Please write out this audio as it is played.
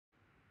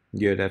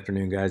Good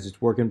afternoon, guys.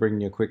 It's working,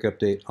 bringing you a quick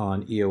update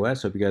on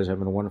EOS. Hope you guys are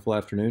having a wonderful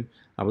afternoon.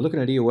 We're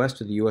looking at EOS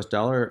to the US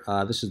dollar.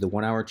 This is the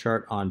 1 hour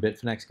chart on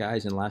Bitfinex,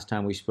 guys. And last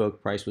time we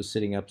spoke, price was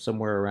sitting up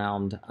somewhere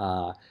around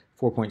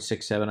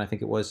 4.67. I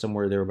think it was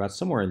somewhere there, about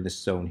somewhere in this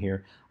zone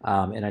here.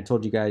 And I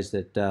told you guys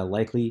that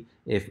likely,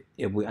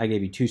 I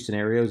gave you two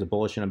scenarios, a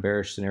bullish and a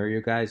bearish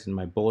scenario, guys. And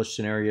my bullish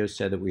scenario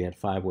said that we had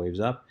 5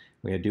 waves up.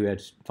 We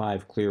had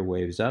 5 clear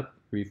waves up.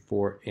 3,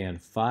 4,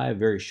 and 5.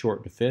 Very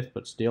short to 5th,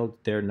 but still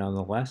there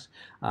nonetheless.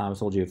 I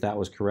told you if that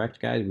was correct,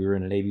 guys, we were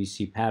in an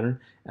ABC pattern.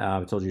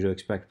 I told you to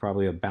expect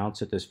probably a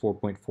bounce at this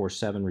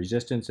 4.47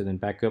 resistance, and then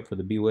back up for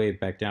the B wave,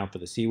 back down for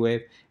the C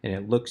wave. And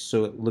it looks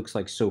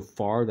like so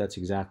far that's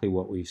exactly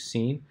what we've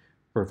seen.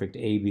 Perfect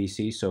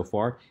ABC so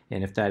far.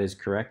 And if that is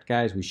correct,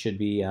 guys, we should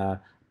be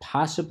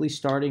possibly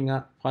starting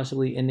up,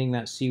 possibly ending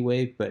that C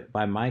wave, but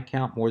by my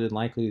count, more than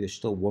likely, there's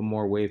still one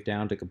more wave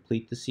down to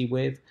complete the C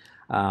wave.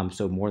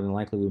 So more than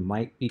likely, we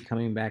might be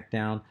coming back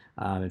down.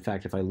 In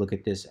fact, if I look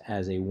at this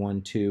as a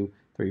 1, 2,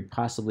 3,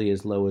 possibly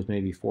as low as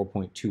maybe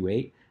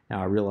 4.28.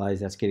 Now I realize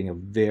that's getting a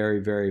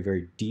very, very,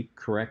 very deep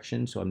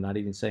correction. So I'm not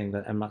saying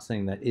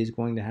that is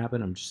going to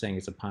happen. I'm just saying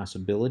it's a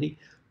possibility.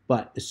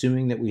 But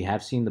assuming that we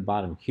have seen the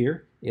bottom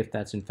here, if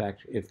that is in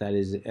fact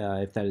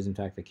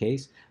the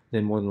case,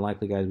 then more than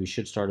likely, guys, we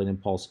should start an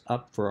impulse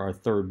up for our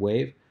third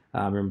wave.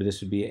 Remember,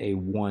 this would be a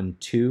 1,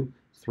 2,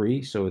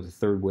 3. So the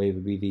third wave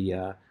would be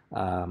the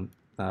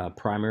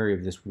primary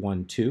of this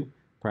 1, 2.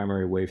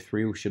 Primary wave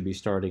 3 should be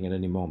starting at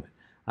any moment.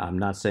 I'm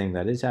not saying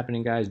that is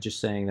happening, guys,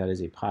 just saying that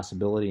is a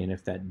possibility. And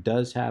if that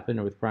does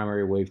happen with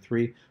primary wave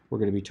 3, we're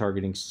going to be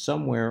targeting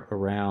somewhere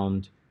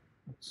around,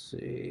 let's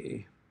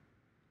see,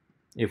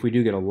 if we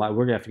do get a lot,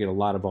 we're going to have to get a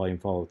lot of volume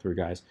follow through,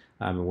 guys.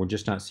 And we're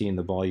just not seeing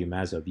the volume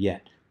as of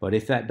yet. But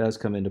if that does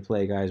come into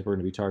play, guys, we're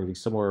going to be targeting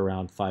somewhere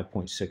around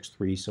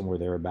 5.63, somewhere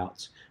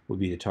thereabouts would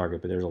be the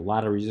target. But there's a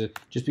lot of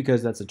resistance. Just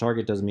because that's the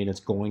target doesn't mean it's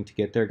going to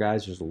get there,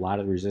 guys. There's a lot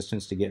of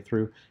resistance to get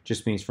through.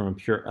 Just means from a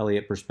pure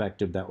Elliott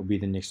perspective, that would be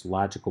the next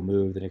logical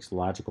move, the next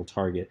logical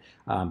target.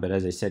 But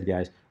as I said,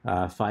 guys,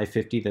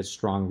 550, that's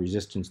strong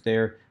resistance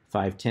there.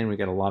 510, we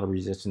got a lot of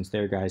resistance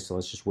there, guys, so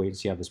let's just wait and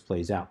see how this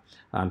plays out.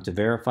 To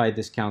verify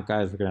this count,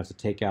 guys, we're going to have to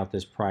take out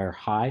this prior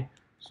high.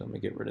 So let me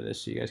get rid of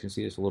this so you guys can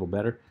see this a little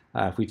better.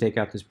 If we take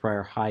out this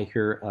prior high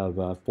here of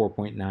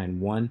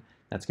 4.91,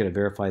 that's going to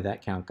verify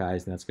that count,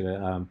 guys, and that's going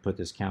to put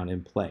this count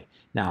in play.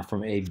 Now,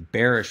 from a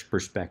bearish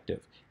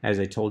perspective, as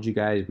I told you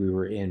guys, we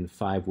were in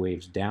 5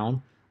 waves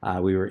down.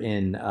 We were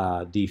in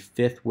the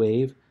 5th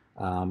wave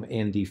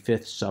and the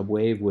 5th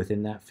subwave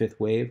within that 5th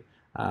wave.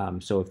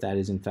 So if that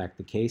is in fact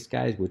the case,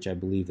 guys, which I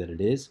believe that it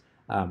is,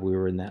 we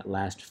were in that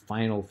last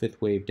final 5th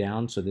wave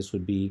down. So this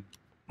would be,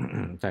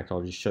 in fact,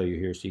 I'll just show you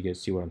here so you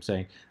guys see what I'm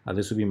saying.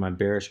 This would be my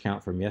bearish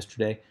count from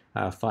yesterday.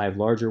 5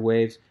 larger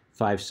waves,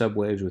 5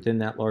 subwaves within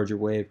that larger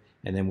wave,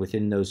 and then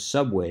within those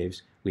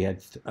subwaves, we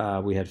had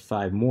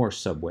 5 more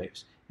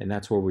subwaves, and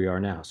that's where we are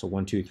now. So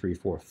 1, 2, 3,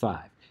 4, 5.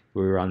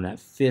 We were on that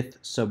 5th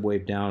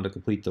subwave down to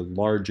complete the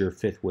larger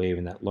 5th wave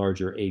in that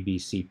larger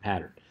ABC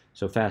pattern.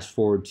 So fast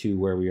forward to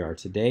where we are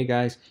today,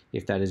 guys.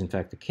 If that is in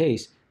fact the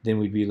case, then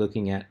we'd be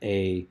looking at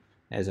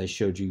as I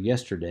showed you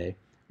yesterday,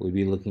 we'd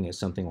be looking at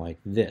something like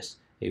this.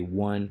 A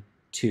 1,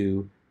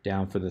 2,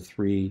 down for the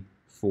 3,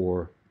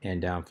 4, and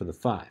down for the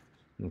 5.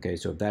 Okay,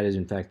 so if that is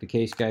in fact the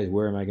case, guys,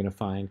 where am I going to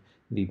find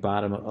the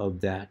bottom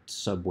of that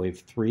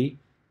subwave 3?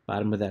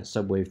 Bottom of that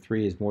subwave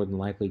 3 is more than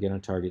likely going to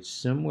target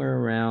somewhere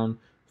around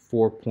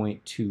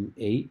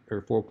 4.28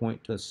 or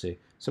let's see,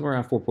 somewhere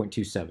around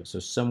 4.27. So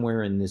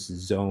somewhere in this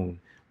zone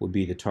would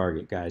be the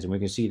target, guys. And we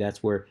can see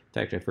that's where, in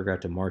fact, I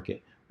forgot to mark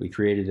it. We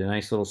created a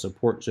nice little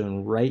support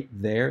zone right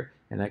there,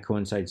 and that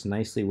coincides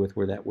nicely with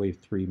where that wave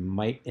 3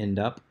 might end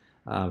up.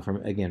 From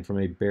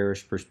a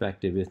bearish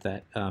perspective, if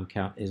that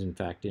count is in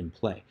fact in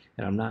play.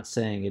 And I'm not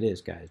saying it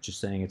is, guys,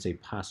 just saying it's a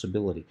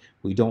possibility.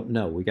 We don't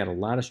know. We got a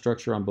lot of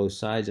structure on both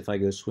sides. If I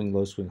go swing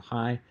low, swing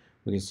high,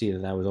 we can see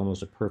that that was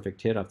almost a perfect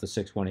hit off the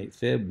 618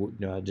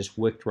 fib, just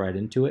wicked right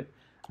into it.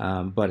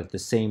 But at the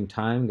same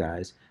time,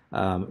 guys,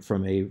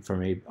 from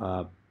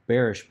a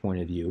bearish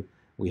point of view,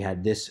 we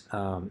had this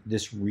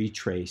this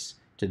retrace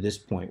to this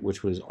point,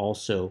 which was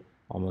also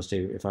almost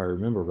if I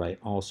remember right,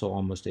 also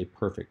almost a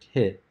perfect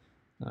hit.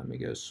 Let me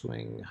go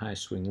swing high,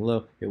 swing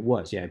low. It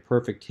was, yeah, a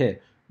perfect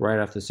hit right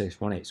off the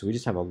 618. So we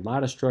just have a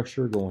lot of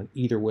structure going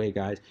either way,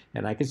 guys.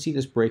 And I can see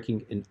this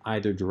breaking in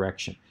either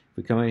direction. If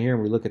we come in here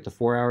and we look at the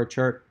 4-hour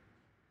chart,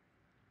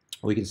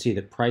 we can see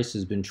that price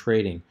has been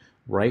trading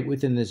right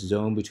within this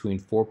zone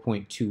between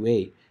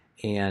 4.28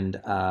 and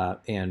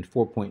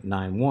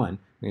 4.91.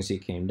 We can see it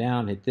came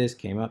down, hit this,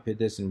 came up, hit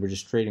this, and we're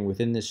just trading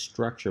within this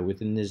structure,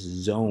 within this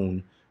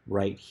zone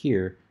right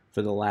here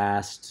for the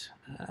last,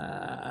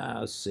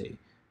 let's see,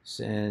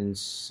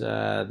 since since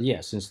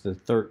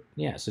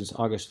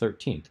August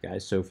 13th,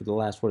 guys. So for the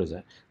last, what is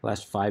that?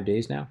 Last 5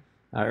 days now,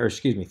 or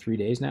excuse me, 3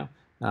 days now.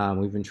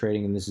 We've been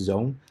trading in this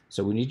zone,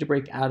 so we need to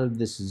break out of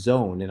this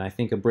zone, and I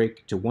think a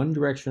break to one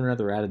direction or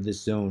another out of this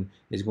zone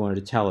is going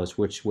to tell us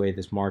which way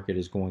this market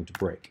is going to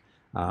break,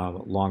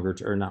 not longer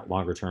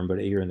term, but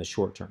here in the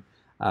short term.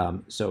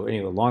 So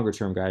anyway, longer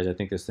term, guys, I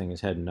think this thing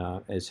is heading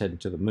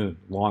to the moon,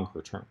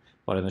 longer term.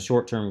 But in the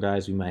short term,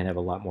 guys, we might have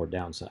a lot more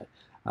downside.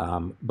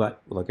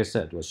 But like I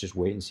said, let's just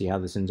wait and see how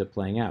this ends up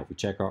playing out. If we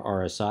check our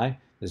RSI,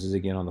 this is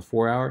again on the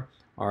 4-hour.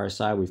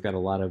 RSI, we've got a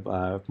lot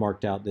of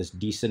marked out this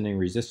descending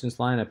resistance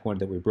line. I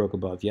pointed that we broke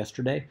above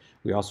yesterday.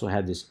 We also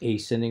had this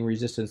ascending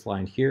resistance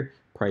line here.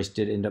 Price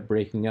did end up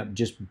breaking up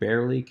just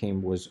barely,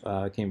 came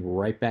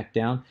right back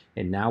down,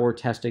 and now we're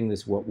testing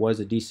this what was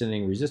a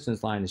descending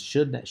resistance line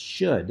that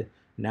should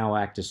now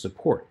act as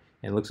support.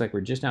 And it looks like we're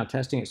just now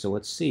testing it, so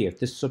let's see if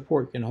this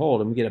support can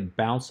hold and we get a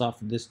bounce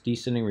off of this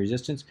descending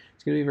resistance.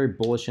 It's going to be a very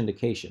bullish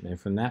indication. And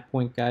from that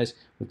point, guys,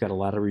 we've got a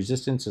lot of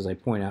resistance, as I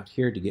point out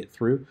here, to get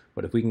through.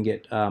 But if we can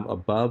get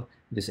above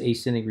this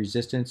ascending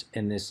resistance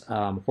and this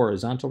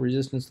horizontal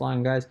resistance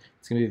line, guys,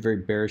 it's going to be a very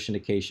bearish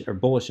indication, or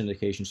bullish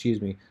indication,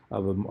 excuse me,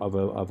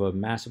 of a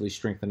massively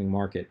strengthening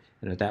market.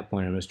 And at that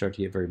point, I'm going to start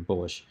to get very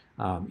bullish,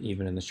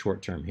 even in the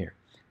short term here.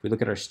 If we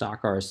look at our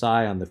stock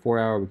RSI on the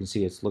 4-hour, we can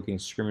see it's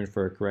screaming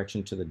for a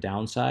correction to the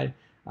downside.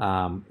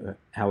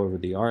 However,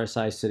 the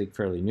RSI is sitting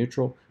fairly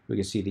neutral. We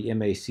can see the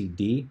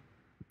MACD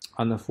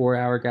on the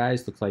 4-hour,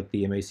 guys. Looks like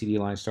the MACD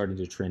line is starting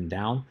to trend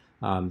down.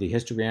 The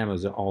histogram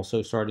is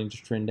also starting to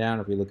trend down.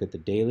 If we look at the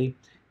daily,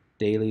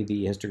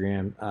 the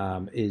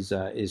histogram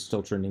is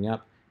still trending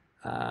up.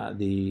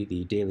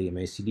 The daily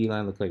MACD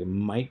line looks like it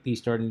might be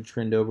starting to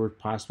trend over,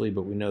 possibly,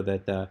 but we know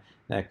that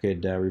that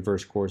could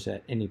reverse course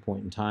at any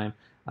point in time.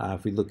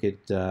 If we look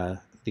at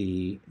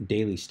the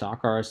daily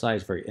stock RSI,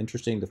 it's very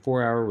interesting. The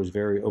 4-hour was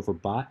very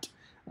overbought.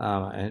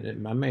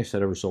 And I may have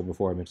said oversold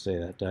before. I meant to say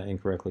that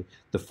incorrectly.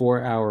 The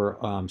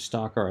 4-hour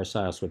stock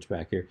RSI, I'll switch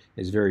back here,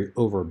 is very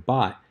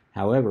overbought.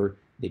 However,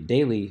 the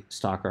daily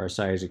stock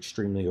RSI is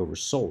extremely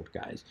oversold,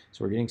 guys.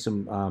 So we're getting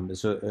some,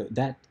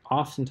 that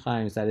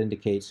oftentimes that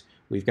indicates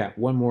we've got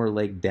one more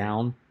leg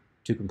down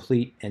to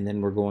complete, and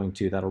then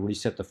that'll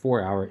reset the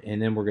 4-hour, and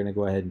then we're going to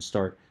go ahead and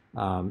start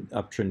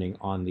uptrending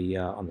on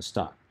the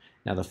stock.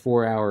 Now the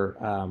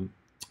 4-hour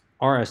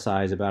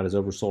RSI is about as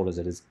oversold as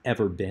it has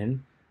ever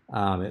been,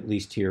 at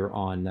least here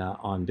on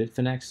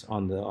Bitfinex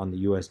on the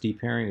USD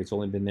pairing. It's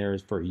only been there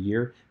for a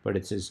year, but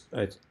it's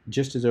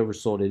just as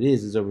oversold. It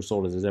is as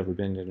oversold as it's ever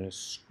been, and it's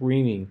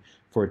screaming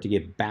for it to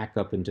get back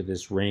up into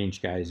this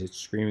range, guys. It's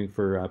screaming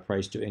for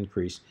price to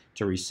increase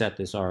to reset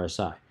this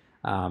RSI.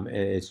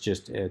 It's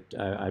just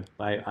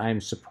I'm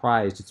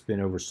surprised it's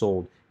been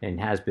oversold and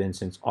has been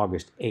since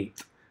August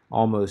 8th.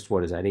 Almost,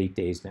 what is that, 8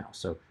 days now.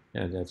 So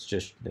that's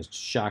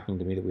shocking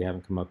to me that we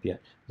haven't come up yet.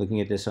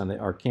 Looking at this on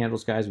our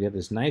candles, guys, we have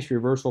this nice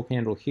reversal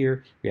candle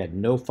here. We had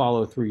no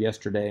follow through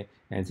yesterday,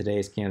 and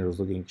today's candle is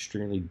looking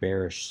extremely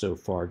bearish so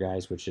far,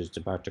 guys, which is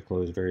about to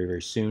close very,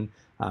 very soon.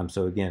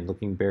 So again,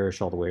 looking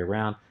bearish all the way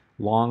around.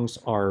 Longs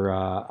are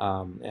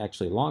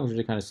actually longs are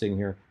just kind of sitting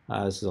here.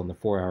 This is on the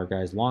 4-hour,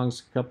 guys.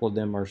 Longs, a couple of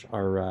them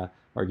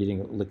are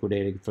getting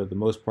liquidated for the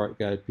most part,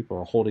 guys. People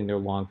are holding their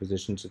long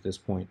positions at this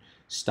point.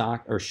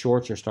 Stock or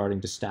shorts are starting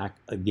to stack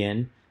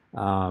again.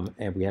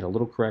 And we had a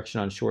little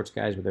correction on shorts,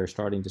 guys, but they're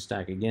starting to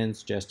stack again,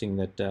 suggesting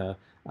that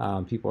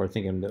people are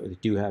thinking that they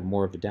do have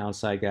more of a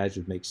downside, guys,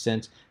 which makes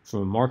sense.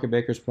 From a market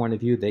maker's point of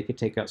view, they could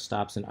take out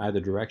stops in either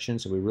direction,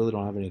 so we really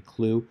don't have any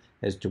clue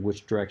as to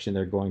which direction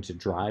they're going to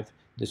drive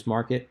this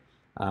market.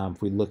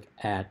 If we look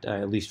at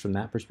least from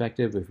that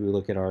perspective, if we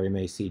look at our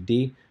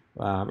MACD,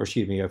 or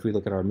excuse me, if we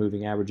look at our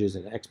moving averages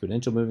and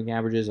exponential moving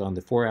averages on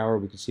the 4-hour,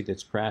 we can see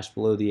that's crashed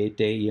below the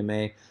 8-day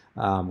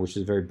EMA, which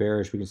is very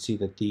bearish. We can see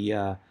that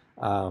the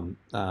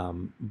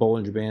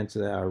Bollinger Bands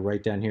are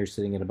right down here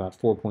sitting at about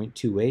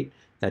 4.28.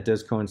 That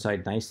does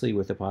coincide nicely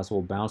with the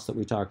possible bounce that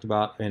we talked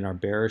about in our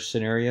bearish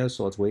scenario.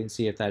 So let's wait and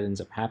see if that ends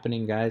up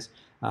happening, guys.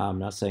 I'm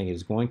not saying it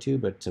is going to,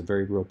 but it's a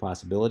very real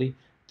possibility.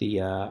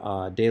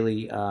 The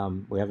daily,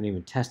 we haven't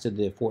even tested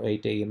the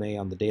 8-day EMA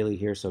on the daily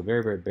here, so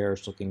very, very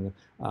bearish looking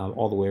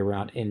all the way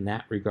around in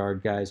that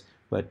regard, guys.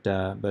 But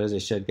as I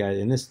said, guys,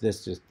 and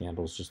this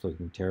candle is just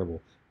looking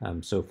terrible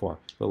so far.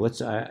 But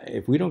let's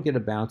if we don't get a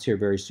bounce here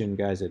very soon,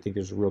 guys, I think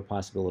there's a real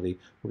possibility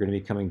we're going to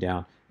be coming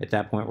down. At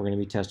that point, we're going to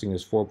be testing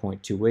this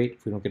 4.28.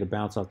 If we don't get a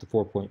bounce off the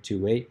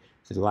 4.28,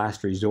 the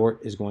last resort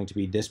is going to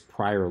be this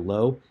prior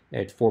low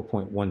at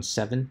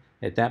 4.17.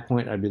 At that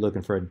point, I'd be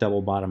looking for a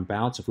double bottom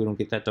bounce. If we don't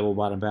get that double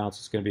bottom bounce,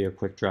 it's going to be a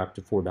quick drop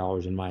to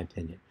 $4 in my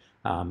opinion.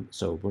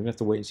 So we're going to have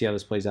to wait and see how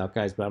this plays out,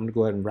 guys. But I'm going to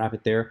go ahead and wrap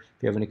it there.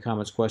 If you have any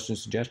comments,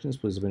 questions, suggestions,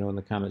 please let me know in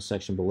the comments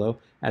section below.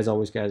 As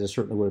always, guys, I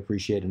certainly would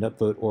appreciate an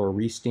upvote or a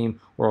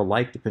re-steam or a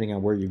like, depending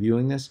on where you're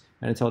viewing this.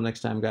 And until next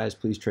time, guys,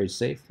 please trade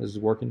safe. This is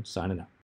Working, signing out.